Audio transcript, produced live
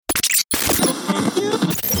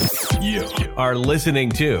You are listening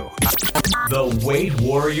to the Weight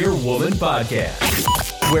Warrior Woman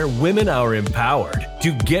Podcast, where women are empowered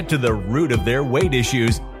to get to the root of their weight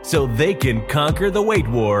issues so they can conquer the weight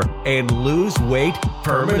war and lose weight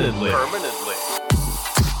permanently.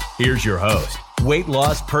 Here's your host, weight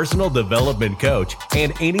loss personal development coach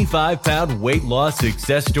and 85-pound weight loss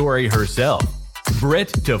success story herself, Britt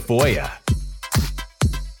Tafoya.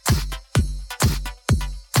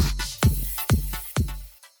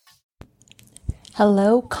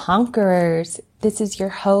 Hello, conquerors. This is your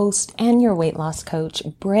host and your weight loss coach,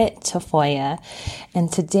 Britt Tafoya.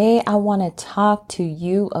 And today I want to talk to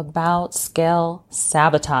you about scale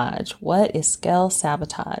sabotage. What is scale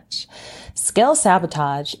sabotage? Scale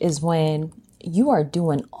sabotage is when you are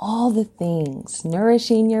doing all the things,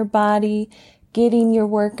 nourishing your body, getting your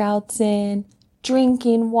workouts in,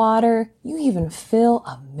 drinking water. You even feel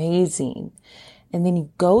amazing. And then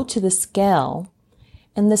you go to the scale,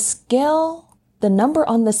 and the number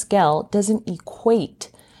on the scale doesn't equate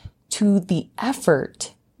to the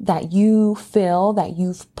effort that you feel that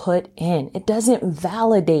you've put in. It doesn't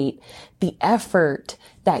validate the effort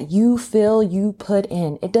that you feel you put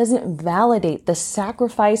in. It doesn't validate the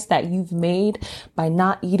sacrifice that you've made by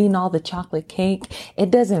not eating all the chocolate cake. It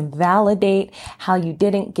doesn't validate how you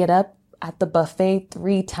didn't get up at the buffet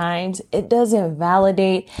 3 times. It doesn't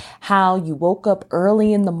validate how you woke up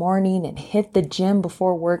early in the morning and hit the gym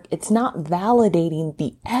before work. It's not validating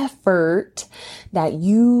the effort that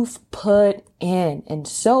you've put in. And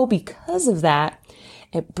so because of that,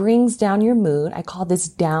 it brings down your mood. I call this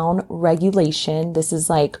down regulation. This is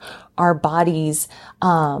like our bodies,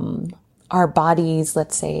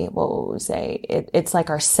 let's say, it's like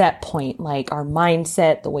our set point, like our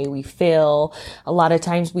mindset, the way we feel. A lot of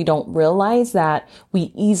times we don't realize that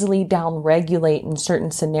we easily down regulate in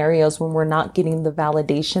certain scenarios when we're not getting the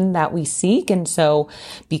validation that we seek. And so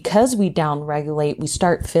because we down regulate, we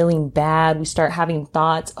start feeling bad. We start having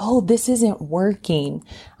thoughts, oh, this isn't working.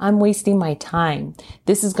 I'm wasting my time.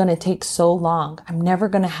 This is going to take so long. I'm never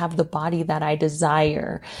going to have the body that I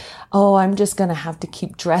desire. Oh, I'm just going to have to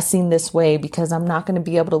keep dressing this way because I'm not going to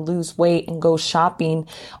be able to lose weight and go shopping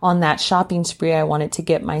on that shopping spree I wanted to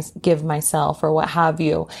give myself or what have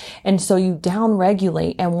you. And so you down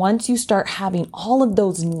regulate. And once you start having all of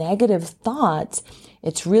those negative thoughts,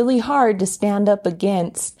 it's really hard to stand up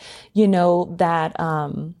against,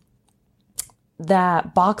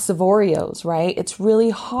 that box of Oreos, right? It's really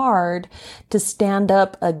hard to stand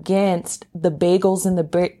up against the bagels in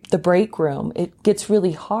the break room. It gets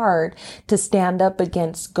really hard to stand up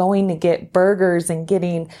against going to get burgers and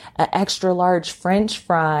getting an extra large French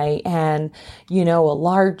fry and, a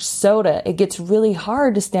large soda. It gets really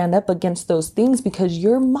hard to stand up against those things because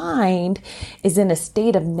your mind is in a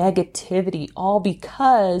state of negativity, all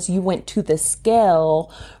because you went to the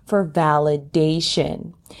scale for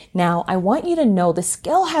validation. Now, I want you to know the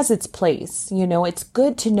scale has its place. It's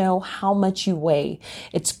good to know how much you weigh.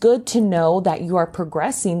 It's good to know that you are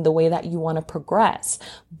progressing the way that you want to progress.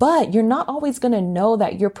 But you're not always going to know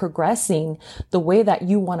that you're progressing the way that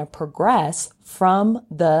you want to progress from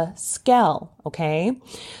the scale. Okay.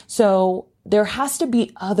 So there has to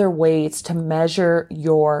be other ways to measure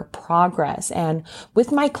your progress. And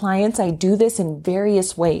with my clients, I do this in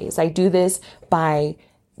various ways. I do this by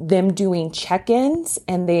them doing check-ins,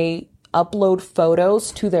 and they upload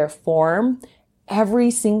photos to their form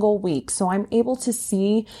every single week. So I'm able to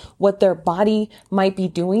see what their body might be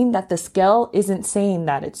doing that the scale isn't saying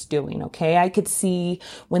that it's doing. Okay. I could see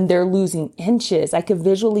when they're losing inches. I could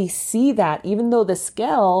visually see that even though the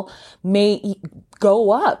scale may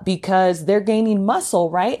go up because they're gaining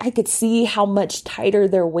muscle, right? I could see how much tighter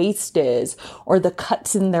their waist is or the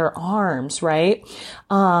cuts in their arms, right?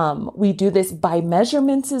 We do this by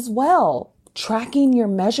measurements as well. Tracking your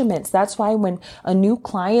measurements. That's why when a new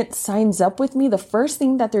client signs up with me, the first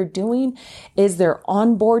thing that they're doing is their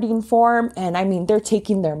onboarding form. And they're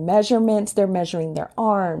taking their measurements. They're measuring their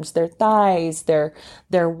arms, their thighs, their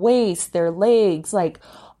waist, their legs, like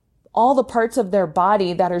all the parts of their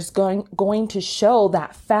body that is going to show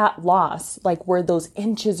that fat loss, like where those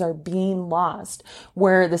inches are being lost,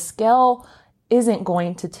 where the scale isn't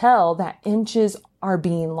going to tell that inches are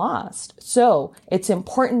being lost. So it's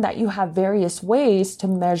important that you have various ways to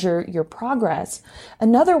measure your progress.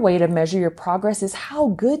 Another way to measure your progress is how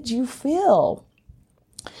good you feel.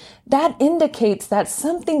 That indicates that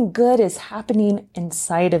something good is happening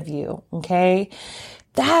inside of you. Okay.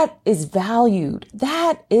 That is valued.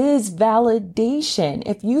 That is validation.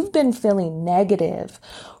 If you've been feeling negative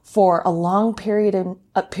for a long period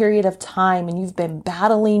of time and you've been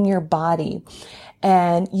battling your body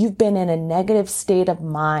and you've been in a negative state of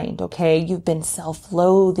mind, okay? You've been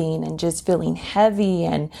self-loathing and just feeling heavy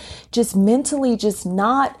and just mentally just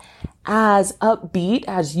not as upbeat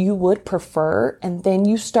as you would prefer. And then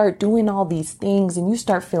you start doing all these things and you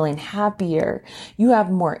start feeling happier. You have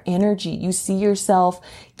more energy. You see yourself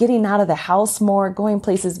getting out of the house more, going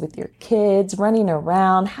places with your kids, running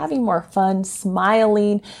around, having more fun,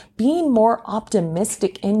 smiling, being more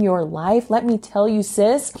optimistic in your life. Let me tell you,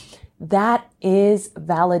 sis, that is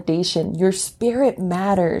validation. Your spirit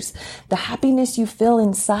matters. The happiness you feel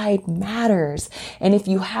inside matters. And if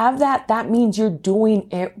you have that, that means you're doing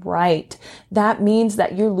it right. That means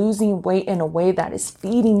that you're losing weight in a way that is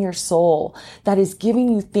feeding your soul, that is giving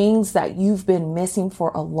you things that you've been missing for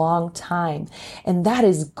a long time. And that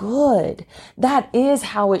is good. That is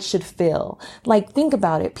how it should feel. Like, think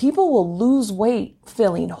about it. People will lose weight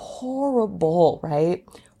feeling horrible, right?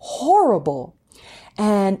 Horrible.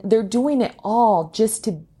 And they're doing it all just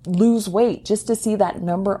to lose weight, just to see that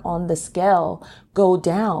number on the scale go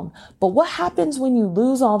down. But what happens when you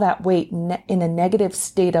lose all that weight in a negative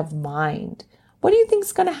state of mind? What do you think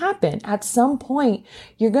is going to happen? At some point,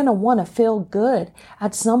 you're going to want to feel good.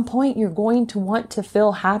 At some point, you're going to want to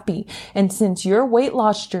feel happy. And since your weight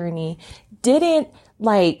loss journey didn't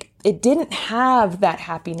have that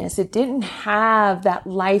happiness, it didn't have that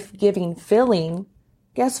life-giving feeling,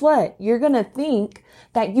 guess what? You're going to think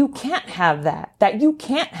that you can't have that you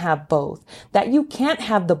can't have both, that you can't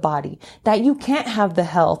have the body, that you can't have the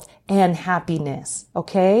health and happiness.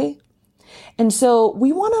 Okay. And so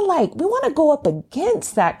we want to go up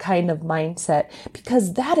against that kind of mindset,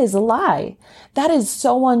 because that is a lie. That is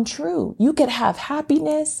so untrue. You could have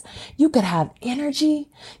happiness, you could have energy,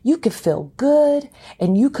 you could feel good,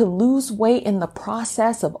 and you could lose weight in the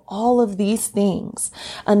process of all of these things.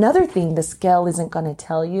 Another thing the scale isn't going to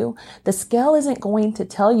tell you, the scale isn't going to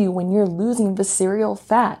tell you when you're losing visceral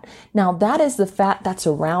fat. Now, that is the fat that's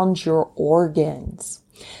around your organs.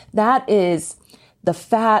 That is the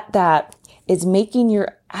fat that is making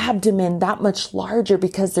your abdomen that much larger,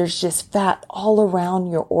 because there's just fat all around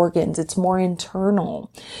your organs. It's more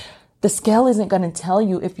internal. The scale isn't going to tell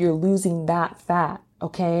you if you're losing that fat.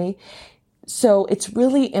 Okay. So it's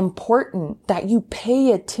really important that you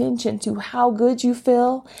pay attention to how good you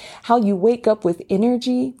feel, how you wake up with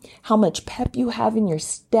energy, how much pep you have in your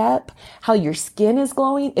step, how your skin is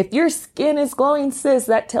glowing. If your skin is glowing, sis,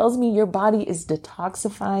 that tells me your body is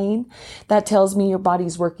detoxifying. That tells me your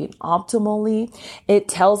body's working optimally. It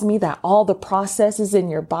tells me that all the processes in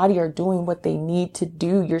your body are doing what they need to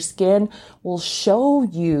do. Your skin will show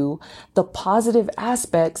you the positive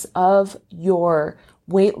aspects of your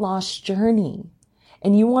weight loss journey.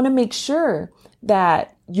 And you want to make sure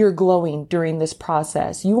that you're glowing during this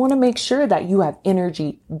process. You want to make sure that you have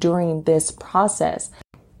energy during this process,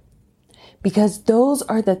 because those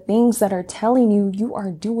are the things that are telling you you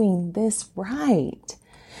are doing this right.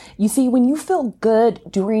 You see, when you feel good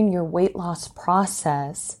during your weight loss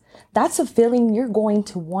process, that's a feeling you're going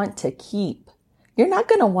to want to keep. You're not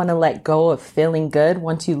going to want to let go of feeling good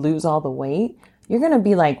once you lose all the weight. You're going to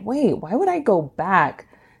be like, wait, why would I go back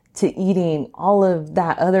to eating all of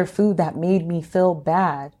that other food that made me feel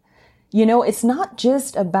bad? You know, it's not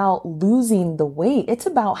just about losing the weight. It's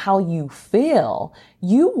about how you feel.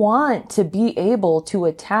 You want to be able to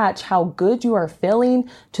attach how good you are feeling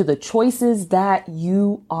to the choices that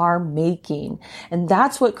you are making. And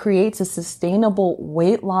that's what creates a sustainable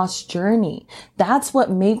weight loss journey. That's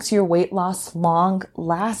what makes your weight loss long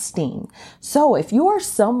lasting. So if you are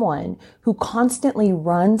someone who constantly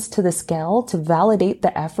runs to the scale to validate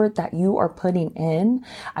the effort that you are putting in,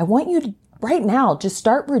 I want you to right now, just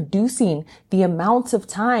start reducing the amounts of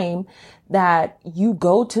time that you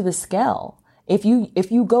go to the scale. If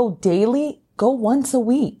you go daily, go once a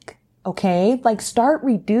week. Okay. Like, start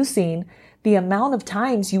reducing the amount of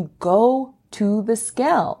times you go to the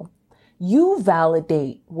scale. You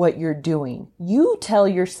validate what you're doing. You tell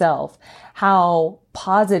yourself how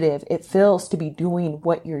positive it feels to be doing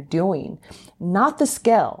what you're doing, not the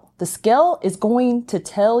scale. The scale is going to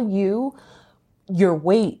tell you your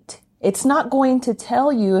weight. It's not going to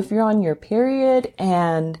tell you if you're on your period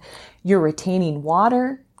and you're retaining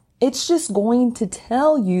water. It's just going to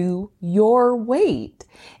tell you your weight.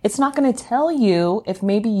 It's not going to tell you if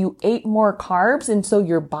maybe you ate more carbs and so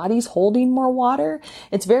your body's holding more water.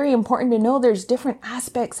 It's very important to know there's different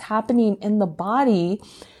aspects happening in the body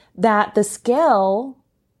that the scale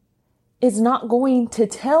is not going to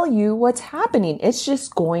tell you what's happening. It's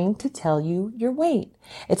just going to tell you your weight.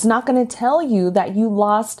 It's not going to tell you that you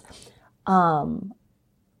lost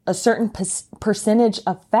a certain percentage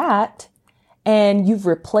of fat and you've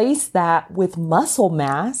replaced that with muscle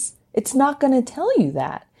mass. It's not going to tell you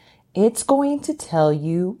that. It's going to tell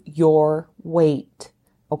you your weight.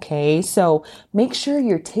 Okay, so make sure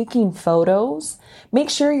you're taking photos. Make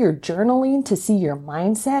sure you're journaling to see your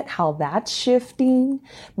mindset, how that's shifting.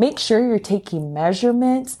 Make sure you're taking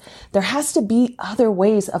measurements. There has to be other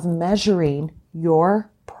ways of measuring your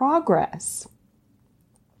progress.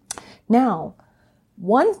 Now,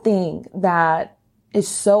 one thing that is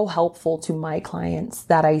so helpful to my clients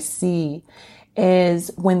that I see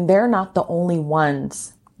is when they're not the only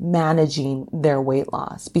ones managing their weight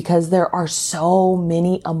loss, because there are so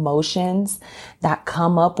many emotions that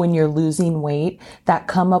come up when you're losing weight, that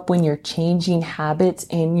come up when you're changing habits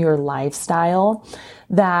in your lifestyle,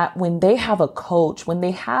 that when they have a coach, when they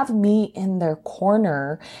have me in their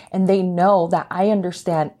corner and they know that I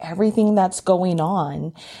understand everything that's going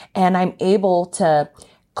on and I'm able to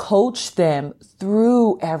coach them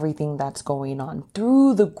through everything that's going on,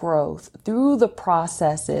 through the growth, through the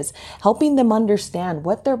processes, helping them understand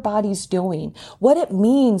what their body's doing, what it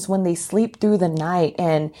means when they sleep through the night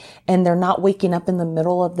and they're not waking up in the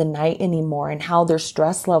middle of the night anymore, and how their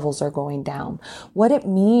stress levels are going down, what it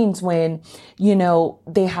means when,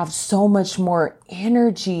 they have so much more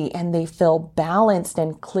energy and they feel balanced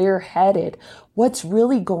and clear-headed, what's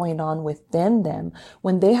really going on within them.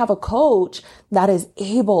 When they have a coach that is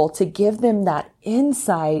able to give them that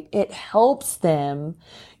insight, it helps them,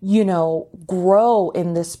 grow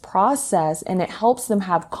in this process, and it helps them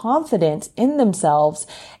have confidence in themselves,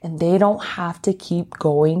 and they don't have to keep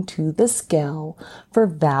going to the scale for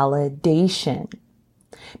validation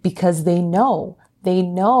because they know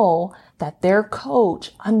that their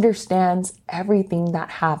coach understands everything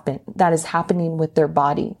that is happening with their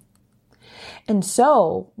body. And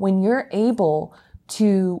so when you're able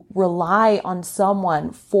to rely on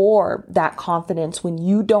someone for that confidence when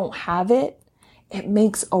you don't have it, it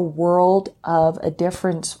makes a world of a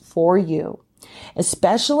difference for you,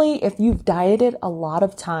 especially if you've dieted a lot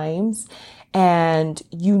of times and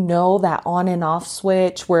you know that on and off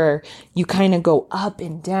switch where you kind of go up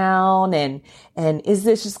and down and is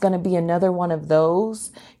this just going to be another one of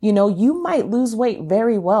those? You might lose weight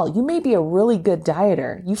very well. You may be a really good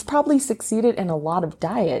dieter. You've probably succeeded in a lot of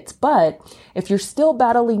diets, but if you're still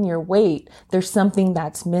battling your weight, there's something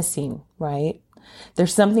that's missing, right?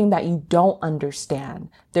 There's something that you don't understand.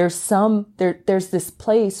 There's this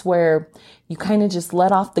place where you kind of just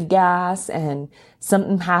let off the gas and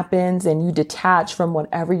something happens and you detach from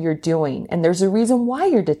whatever you're doing. And there's a reason why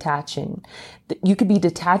you're detaching. You could be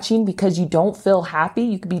detaching because you don't feel happy.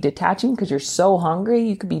 You could be detaching because you're so hungry.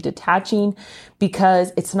 You could be detaching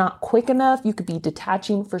because it's not quick enough. You could be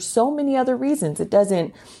detaching for so many other reasons. It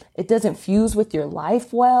doesn't fuse with your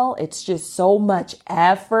life well. It's just so much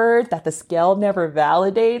effort that the scale never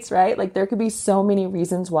validates, right? Like there could be so many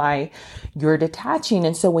reasons why you're detaching.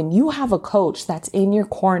 And so when you have a coach that's in your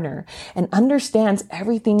corner and understands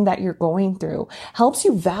everything that you're going through, helps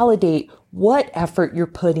you validate what effort you're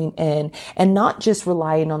putting in and not just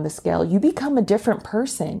relying on the scale, you become a different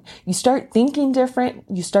person. You start thinking different.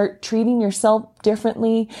 You start treating yourself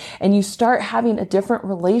differently, and you start having a different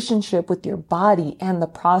relationship with your body and the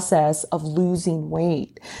process of losing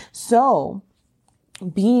weight. So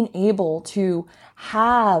being able to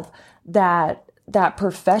have that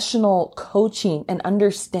professional coaching and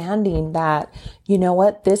understanding that,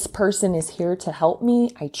 this person is here to help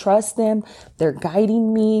me. I trust them. They're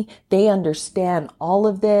guiding me. They understand all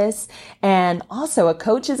of this. And also a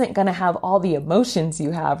coach isn't going to have all the emotions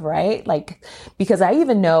you have, right? Like, because I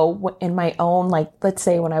even know in my own, let's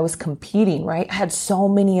say when I was competing, right? I had so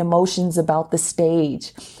many emotions about the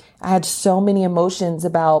stage. I had so many emotions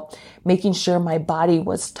about making sure my body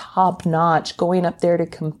was top notch, going up there to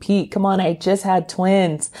compete. Come on, I just had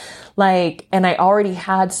twins. And I already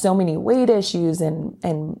had so many weight issues and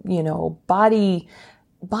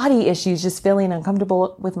body issues, just feeling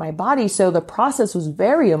uncomfortable with my body. So the process was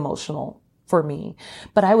very emotional for me,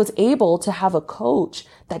 but I was able to have a coach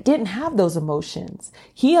that didn't have those emotions.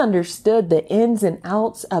 He understood the ins and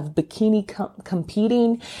outs of bikini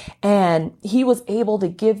competing, and he was able to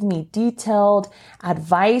give me detailed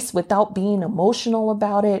advice without being emotional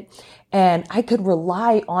about it. And I could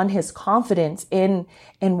rely on his confidence in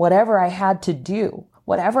whatever I had to do.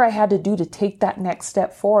 Whatever I had to do to take that next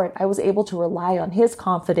step forward, I was able to rely on his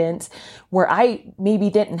confidence where I maybe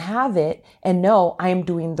didn't have it and know I am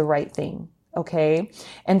doing the right thing. Okay.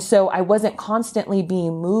 And so I wasn't constantly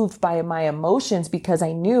being moved by my emotions because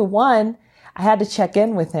I knew, one, I had to check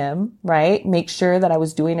in with him, right? Make sure that I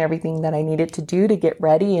was doing everything that I needed to do to get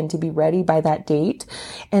ready and to be ready by that date.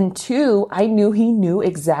 And two, I knew he knew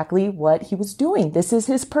exactly what he was doing. This is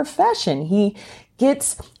his profession. He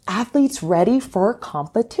gets athletes ready for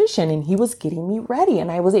competition, and he was getting me ready,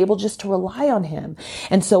 and I was able just to rely on him.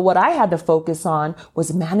 And so what I had to focus on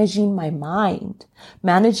was managing my mind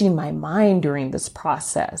during this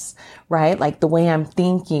process, right? Like the way I'm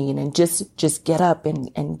thinking, and just get up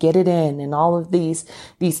and get it in, and all of these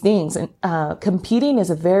things. And competing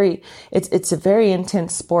is it's a very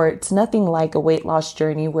intense sport. It's nothing like a weight loss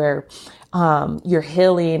journey where you're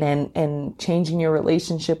healing and changing your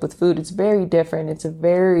relationship with food. It's very different. It's a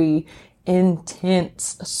very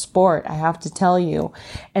intense sport, I have to tell you.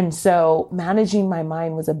 And so managing my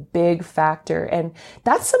mind was a big factor. And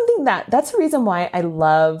that's the reason why I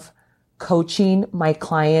love coaching my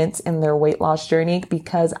clients in their weight loss journey,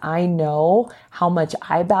 because I know how much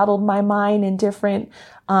I battled my mind in different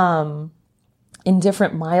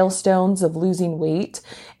milestones of losing weight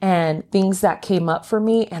and things that came up for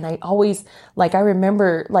me. And I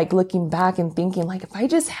remember looking back and thinking, if I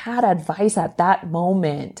just had advice at that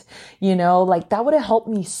moment, that would have helped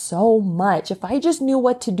me so much. If I just knew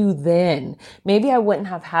what to do then, maybe I wouldn't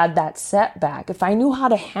have had that setback. If I knew how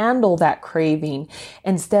to handle that craving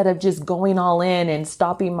instead of just going all in and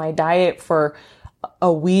stopping my diet for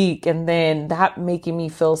a week and then that making me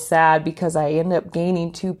feel sad because I ended up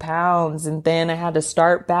gaining 2 pounds and then I had to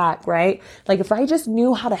start back, right? If I just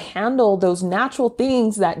knew how to handle those natural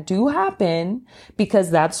things that do happen,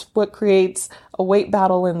 because that's what creates a weight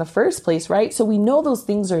battle in the first place, right? So we know those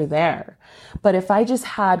things are there. But if I just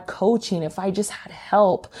had coaching, if I just had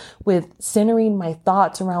help with centering my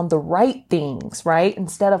thoughts around the right things, right?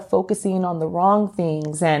 Instead of focusing on the wrong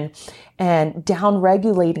things and down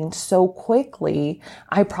regulating so quickly,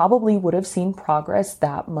 I probably would have seen progress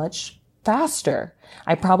that much faster.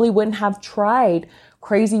 I probably wouldn't have tried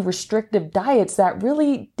crazy restrictive diets that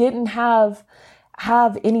really didn't have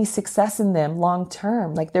any success in them long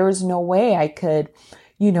term. There was no way I could,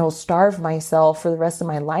 starve myself for the rest of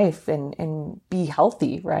my life and be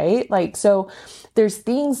healthy, right? So there's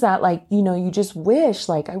things that you just wish,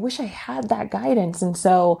 I wish I had that guidance. And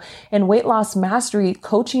so in weight loss mastery,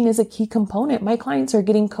 coaching is a key component. My clients are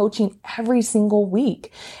getting coaching every single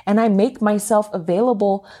week, and I make myself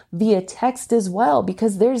available via text as well,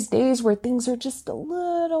 because there's days where things are just a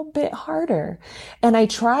little bit harder. And I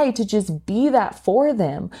try to just be that for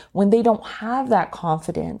them when they don't have that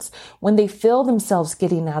confidence, when they feel themselves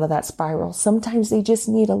getting out of that spiral. Sometimes they just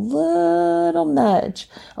need a little nudge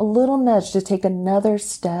to take another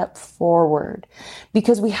step forward.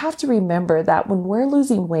 Because we have to remember that when we're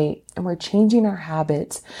losing weight and we're changing our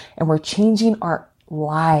habits and we're changing our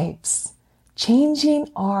lives,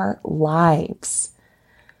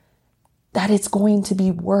 that it's going to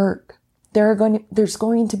be work. There's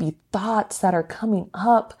going to be thoughts that are coming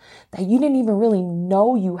up that you didn't even really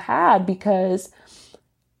know you had, because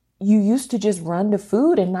you used to just run to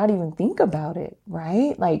food and not even think about it,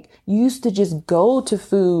 right? You used to just go to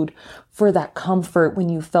food for that comfort when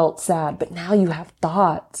you felt sad, but now you have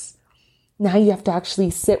thoughts. Now you have to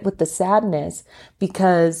actually sit with the sadness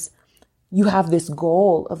because you have this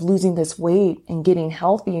goal of losing this weight and getting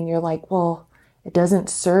healthy. And you're like, well, it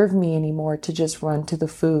doesn't serve me anymore to just run to the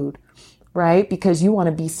food, right? Because you want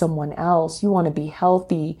to be someone else. You want to be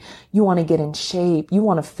healthy. You want to get in shape. You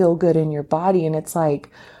want to feel good in your body. And it's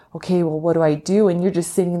okay, well, what do I do? And you're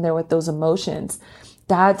just sitting there with those emotions.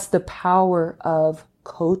 That's the power of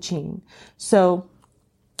coaching. So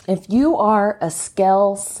if you are a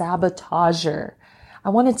scale sabotager, I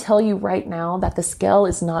want to tell you right now that the scale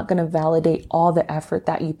is not going to validate all the effort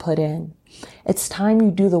that you put in. It's time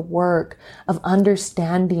you do the work of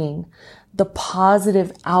understanding the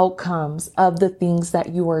positive outcomes of the things that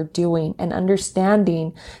you are doing, and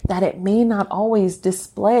understanding that it may not always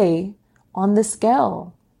display on the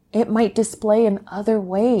scale. It might display in other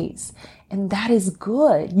ways, and that is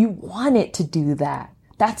good. You want it to do that.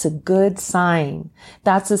 That's a good sign.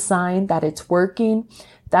 That's a sign that it's working.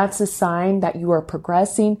 That's a sign that you are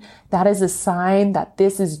progressing. That is a sign that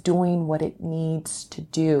this is doing what it needs to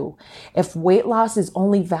do. If weight loss is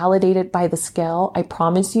only validated by the scale, I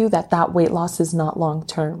promise you that weight loss is not long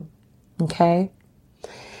term. Okay?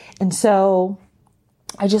 And so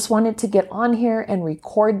I just wanted to get on here and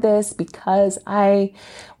record this because I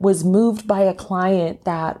was moved by a client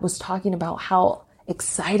that was talking about how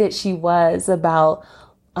excited she was about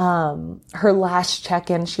her last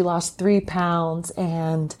check-in. She lost 3 pounds,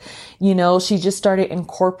 and she just started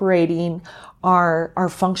incorporating our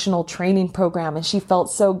functional training program, and she felt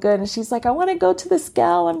so good. And she's like, I want to go to the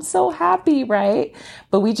scale. I'm so happy, right?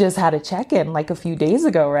 But we just had a check-in a few days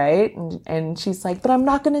ago, right? And she's like, but I'm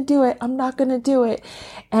not going to do it. I'm not going to do it.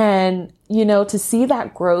 And, to see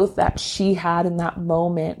that growth that she had in that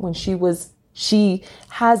moment when she was She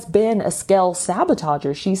has been a scale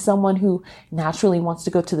sabotager. She's someone who naturally wants to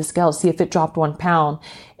go to the scale, see if it dropped 1 pound,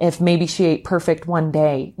 if maybe she ate perfect one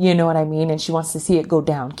day, you know what I mean? And she wants to see it go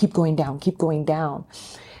down, keep going down, keep going down.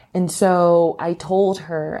 And so I told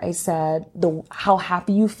her, I said, how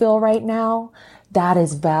happy you feel right now, that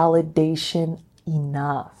is validation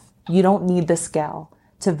enough. You don't need the scale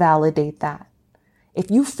to validate that. If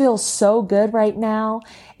you feel so good right now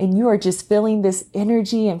and you are just feeling this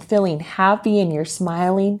energy and feeling happy and you're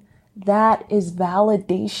smiling, that is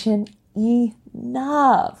validation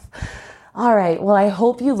enough. All right. Well, I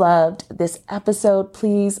hope you loved this episode.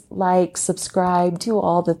 Please like, subscribe, do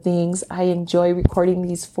all the things. I enjoy recording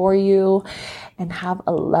these for you, and have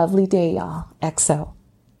a lovely day, y'all. XO.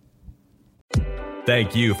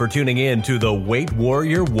 Thank you for tuning in to the Weight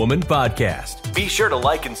Warrior Woman podcast. Be sure to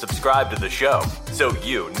like and subscribe to the show so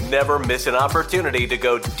you never miss an opportunity to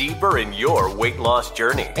go deeper in your weight loss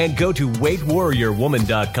journey. And go to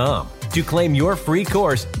weightwarriorwoman.com to claim your free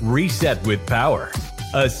course, Reset with Power,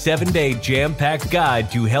 a 7-day jam-packed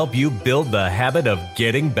guide to help you build the habit of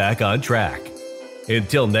getting back on track.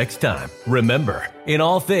 Until next time, remember, in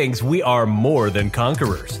all things we are more than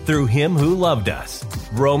conquerors through him who loved us.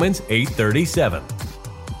 Romans 8:37.